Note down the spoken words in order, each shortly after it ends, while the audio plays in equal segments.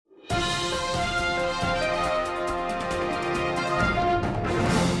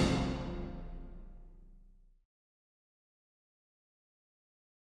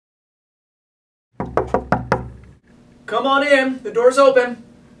Come on in. The door's open.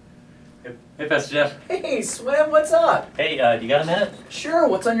 Hey, Pastor Jeff. Hey, Swim, what's up? Hey, you got a minute? Sure,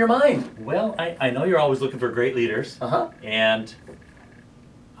 what's on your mind? Well, I know you're always looking for great leaders. Uh-huh. And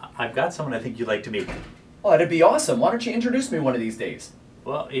I've got someone I think you'd like to meet. Oh, that'd be awesome. Why don't you introduce me one of these days?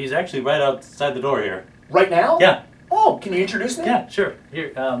 Well, he's actually right outside the door here. Right now? Yeah. Oh, can you introduce me? Yeah, sure.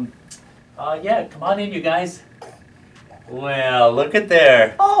 Here, yeah, come on in, you guys. Well, look at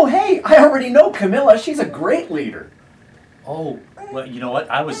there. Oh, hey, I already know Camilla. She's a great leader. Oh, well, you know what?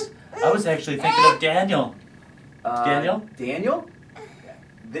 I was actually thinking of Daniel. Daniel? Daniel?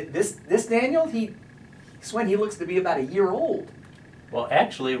 This Daniel? Swin, he looks to be about a year old. Well,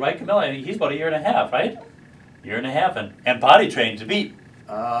 actually, right, Camilla? He's about a year and a half, right? Year and a half, and potty trained to beat.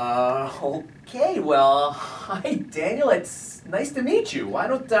 Okay, well, hi, Daniel. It's nice to meet you. Why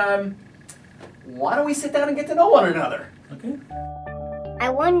don't we sit down and get to know one another? Okay. I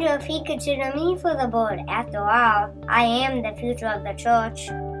wonder if he consider me for the board. After all, I am the future of the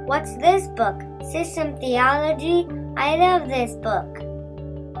church. What's this book? System Theology? I love this book.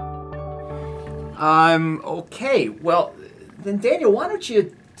 Okay. Well, then, Daniel, why don't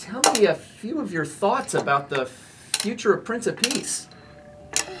you tell me a few of your thoughts about the future of Prince of Peace?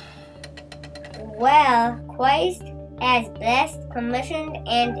 Well, Christ has blessed, commissioned,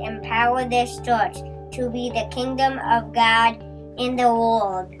 and empowered this church to be the kingdom of God in the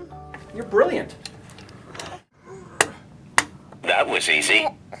world. You're brilliant. That was easy.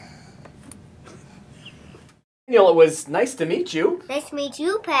 Daniel, it was nice to meet you. Nice to meet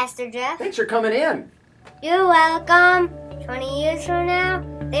you, Pastor Jeff. Thanks for coming in. You're welcome. 20 years from now,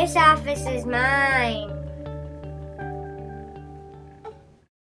 this office is mine.